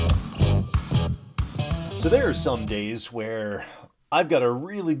So there are some days where I've got a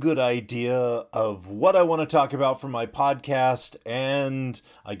really good idea of what I want to talk about for my podcast, and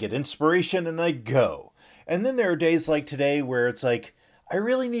I get inspiration and I go. And then there are days like today where it's like, I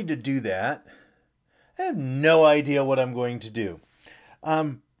really need to do that. I have no idea what I'm going to do.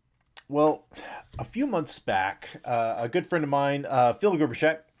 Well, a few months back, a good friend of mine, Phil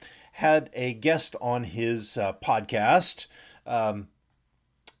Gerbershek, had a guest on his podcast.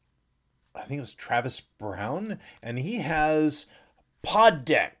 I think it was Travis Brown, and he has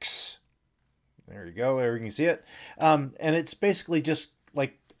Poddex. There you go. There you can see it. And it's basically just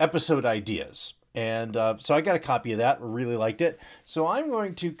like episode ideas. And so I got a copy of that. Really liked it. So I'm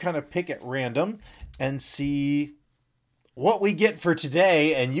going to kind of pick at random and see what we get for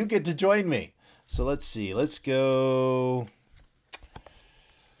today, and you get to join me. So let's see. Let's go.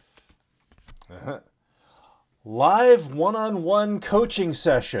 Live one-on-one coaching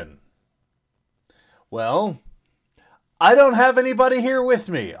session. Well, I don't have anybody here with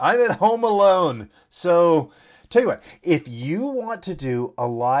me. I'm at home alone. So, tell you what, if you want to do a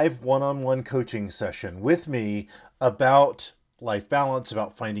live one-on-one coaching session with me about life balance,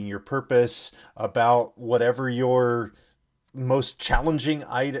 about finding your purpose, about whatever your most challenging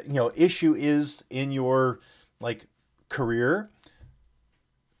issue is in your career,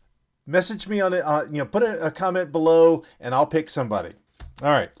 message me on it. Put a comment below, and I'll pick somebody.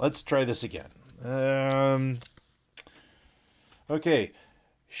 All right, let's try this again. Okay,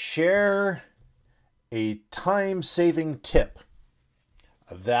 share a time-saving tip.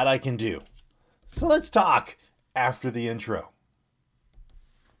 That I can do. So let's talk after the intro.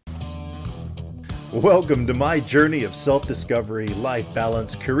 Welcome to my journey of self-discovery, life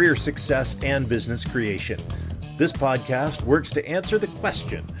balance, career success, and business creation. This podcast works to answer the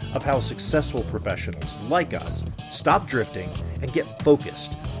question of how successful professionals like us stop drifting and get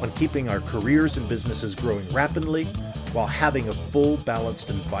focused on keeping our careers and businesses growing rapidly while having a full, balanced,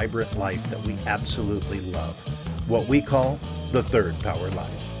 and vibrant life that we absolutely love. What we call the Third Power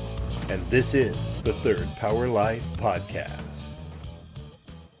Life. And this is the Third Power Life Podcast.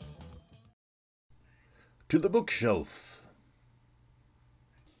 To the bookshelf.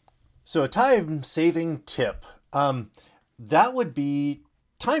 So a time-saving tip. That would be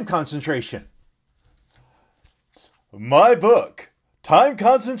time concentration. My book, Time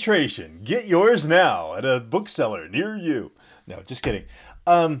Concentration. Get yours now at a bookseller near you. No, just kidding.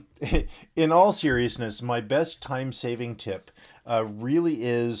 In all seriousness, my best time-saving tip really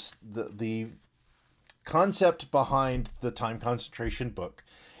is the concept behind the Time Concentration book.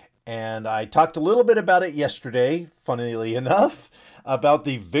 And I talked a little bit about it yesterday, funnily enough, about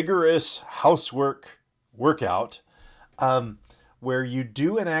the vigorous housework workout, where you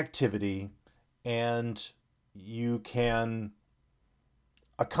do an activity and you can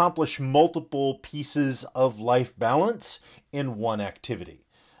accomplish multiple pieces of life balance in one activity.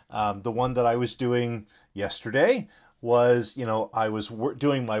 The one that I was doing yesterday was, I was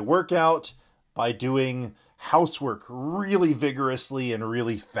doing my workout by doing housework really vigorously and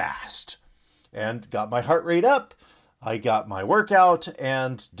really fast, and got my heart rate up. I got my workout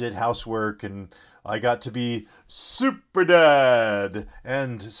and did housework, and I got to be super dad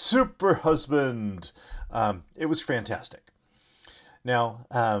and super husband. It was fantastic. Now,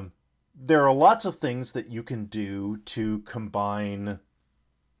 there are lots of things that you can do to combine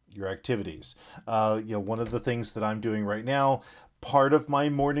your activities. One of the things that I'm doing right now, part of my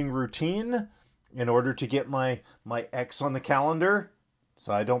morning routine, in order to get my X on the calendar,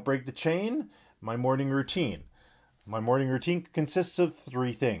 so I don't break the chain, my morning routine. My morning routine consists of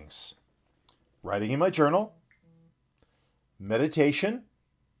 3 things: writing in my journal, meditation,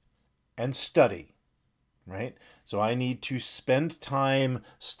 and study, right? So I need to spend time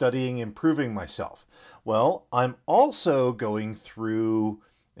studying, improving myself. Well, I'm also going through,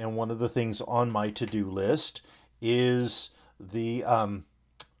 and one of the things on my to-do list is the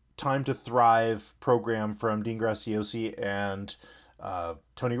Time to Thrive program from Dean Graziosi and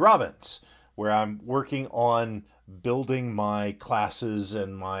Tony Robbins, where I'm working on building my classes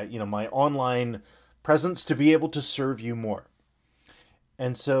and my online presence to be able to serve you more.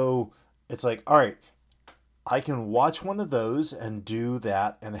 And so it's like, all right, I can watch one of those and do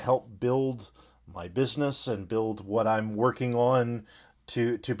that and help build my business and build what I'm working on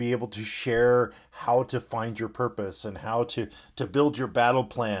to be able to share how to find your purpose and how to build your battle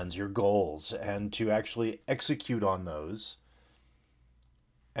plans, your goals, and to actually execute on those.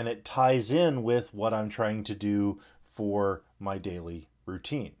 And it ties in with what I'm trying to do for my daily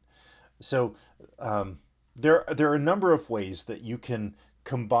routine. So there are a number of ways that you can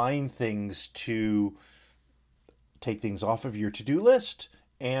combine things to take things off of your to-do list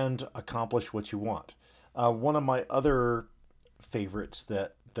and accomplish what you want. One of my other favorites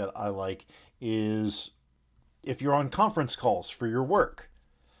that I like is if you're on conference calls for your work,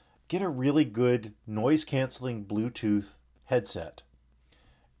 get a really good noise canceling Bluetooth headset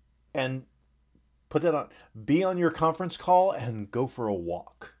and put that on. Be on your conference call and go for a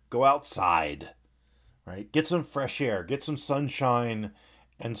walk. Go outside, right? Get some fresh air, get some sunshine,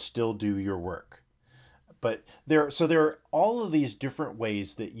 and still do your work. But there are all of these different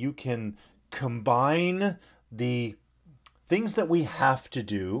ways that you can combine the things that we have to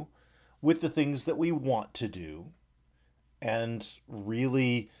do with the things that we want to do and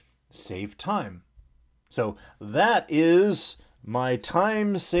really save time. So that is my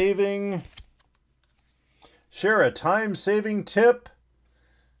share a time-saving tip.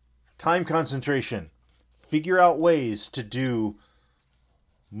 Time concentration. Figure out ways to do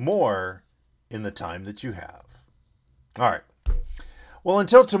more in the time that you have. All right. Well,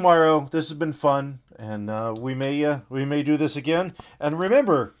 until tomorrow, this has been fun, and we may do this again. And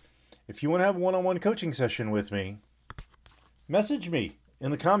remember, if you want to have a one-on-one coaching session with me, message me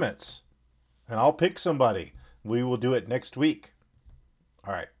in the comments, and I'll pick somebody. We will do it next week.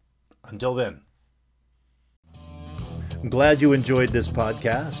 All right. Until then. I'm glad you enjoyed this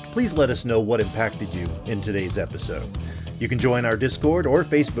podcast. Please let us know what impacted you in today's episode. You can join our Discord or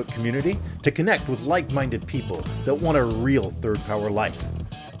Facebook community to connect with like-minded people that want a real Third Power life.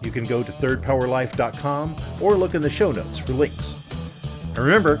 You can go to thirdpowerlife.com or look in the show notes for links. And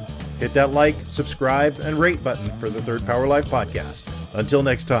remember, hit that like, subscribe, and rate button for the Third Power Life podcast. Until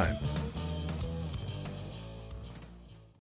next time.